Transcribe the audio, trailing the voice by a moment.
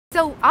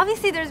So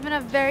obviously there's been a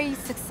very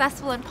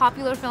successful and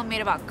popular film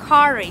made about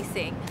car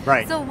racing.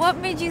 Right. So what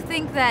made you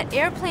think that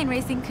airplane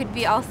racing could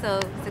be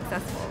also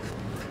successful?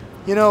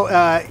 You know,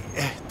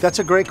 that's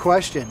a great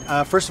question.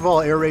 First of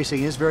all, air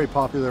racing is very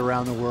popular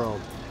around the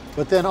world.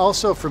 But then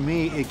also for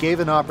me, it gave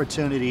an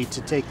opportunity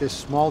to take this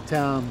small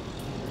town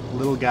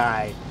little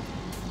guy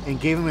and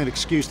gave him an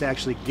excuse to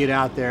actually get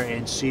out there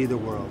and see the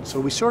world.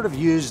 So we sort of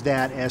used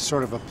that as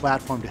sort of a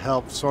platform to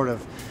help sort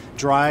of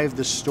drive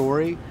the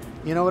story.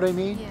 You know what I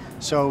mean? Yeah.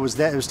 So it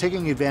was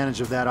taking advantage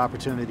of that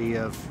opportunity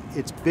of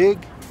it's big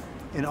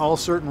in all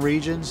certain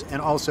regions,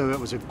 and also it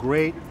was a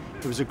great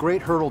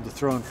hurdle to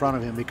throw in front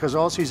of him because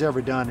all he's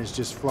ever done is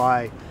just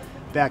fly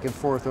back and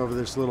forth over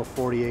this little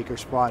 40-acre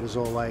spot his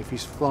whole life.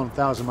 He's flown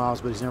 1,000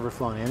 miles, but he's never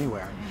flown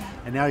anywhere.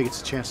 And now he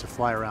gets a chance to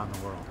fly around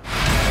the world.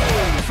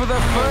 For the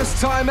first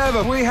time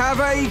ever, we have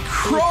a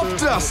crop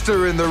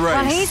duster in the race.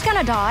 Well, he's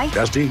gonna die.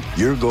 Dusty,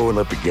 you're going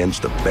up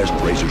against the best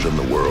racers in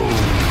the world.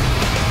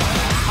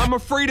 I'm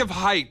afraid of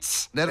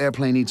heights. That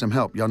airplane needs some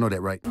help. Y'all know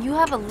that, right? You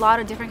have a lot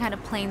of different kind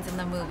of planes in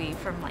the movie,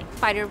 from like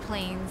fighter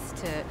planes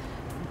to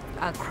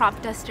crop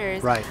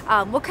dusters. Right.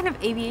 What kind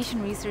of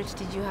aviation research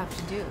did you have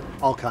to do?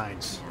 All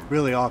kinds,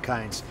 really all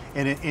kinds.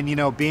 And you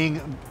know,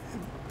 being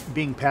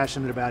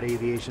passionate about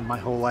aviation my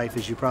whole life,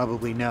 as you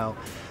probably know,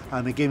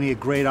 it gave me a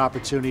great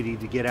opportunity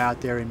to get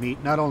out there and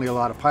meet not only a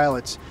lot of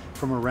pilots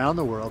from around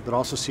the world, but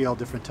also see all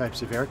different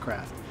types of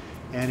aircraft.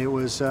 And it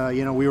was,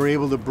 you know, we were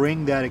able to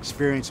bring that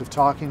experience of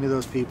talking to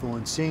those people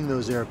and seeing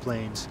those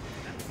airplanes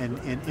and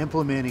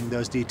implementing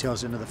those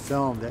details into the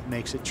film that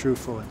makes it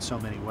truthful in so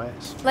many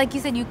ways. Like you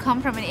said, you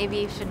come from an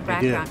aviation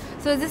background.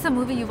 So is this a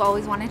movie you've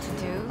always wanted to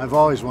do? I've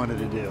always wanted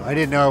to do. I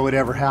didn't know it would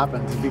ever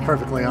happen, to be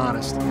perfectly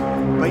honest.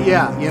 But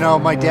yeah, you know,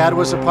 my dad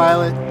was a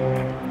pilot,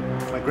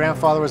 my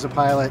grandfather was a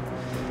pilot.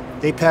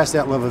 They passed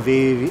that love of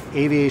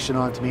aviation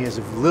on to me as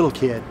a little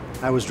kid.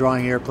 I was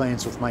drawing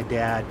airplanes with my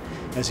dad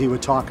as he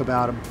would talk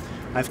about them.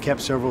 I've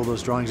kept several of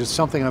those drawings. It's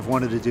something I've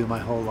wanted to do my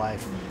whole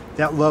life.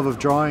 That love of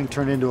drawing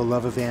turned into a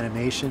love of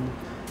animation,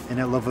 and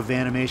that love of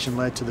animation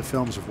led to the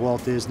films of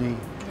Walt Disney.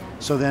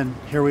 So then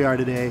here we are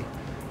today,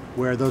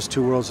 where those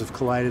two worlds have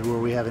collided, where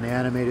we have an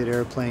animated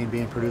airplane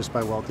being produced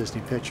by Walt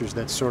Disney Pictures.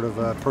 That's sort of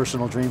a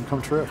personal dream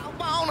come true.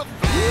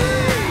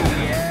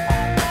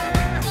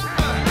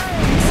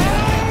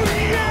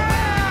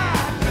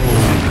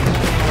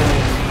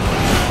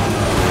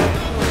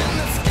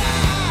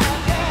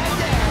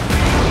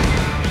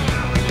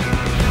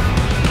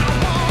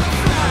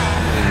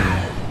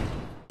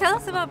 Tell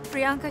us about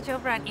Priyanka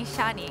Chopra and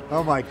Ishani.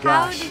 Oh my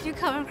gosh. How did you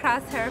come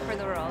across her for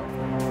the role?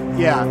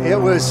 Yeah, it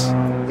was,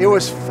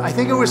 I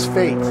think it was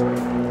fate.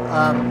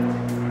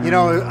 You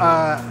know,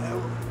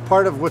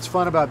 part of what's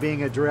fun about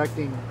being a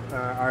director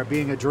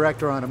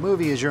on a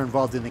movie is you're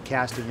involved in the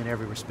casting in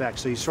every respect.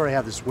 So you sort of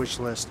have this wish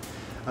list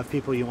of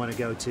people you want to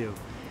go to.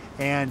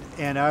 And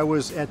I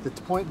was at the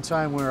point in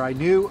time where I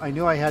knew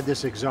I had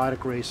this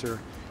exotic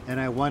racer, and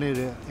I wanted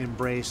to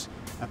embrace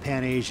a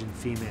Pan-Asian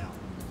female.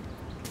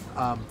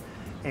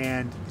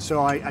 And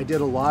so I did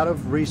a lot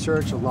of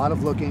research, a lot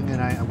of looking,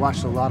 and I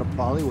watched a lot of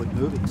Bollywood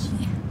movies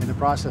in the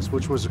process,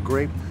 which was a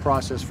great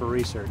process for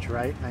research,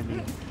 right? I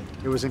mean,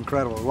 it was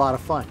incredible, a lot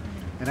of fun.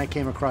 And I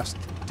came across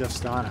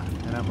Dostana,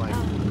 and I'm like,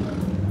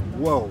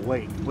 whoa,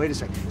 wait a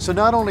second. So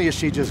not only is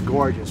she just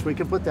gorgeous, we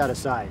can put that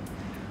aside,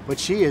 but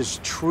she is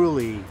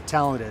truly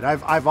talented.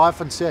 I've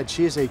often said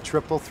she is a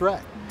triple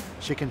threat.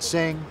 She can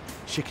sing,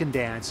 she can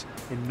dance,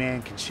 and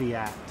man, can she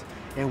act.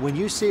 And when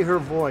you see her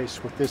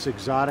voice with this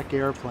exotic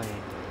airplane,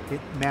 it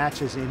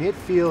matches and it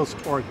feels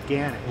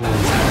organic.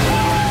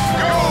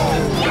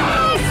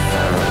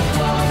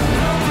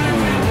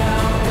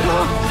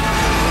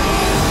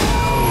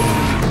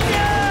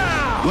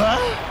 What?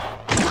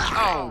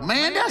 Oh,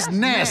 man, that's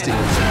nasty.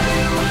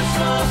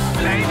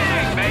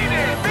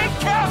 Mayday! Big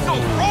castle!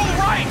 Roll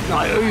right!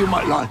 I owe you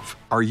my life.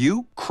 Are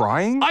you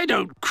crying? I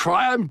don't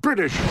cry, I'm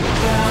British.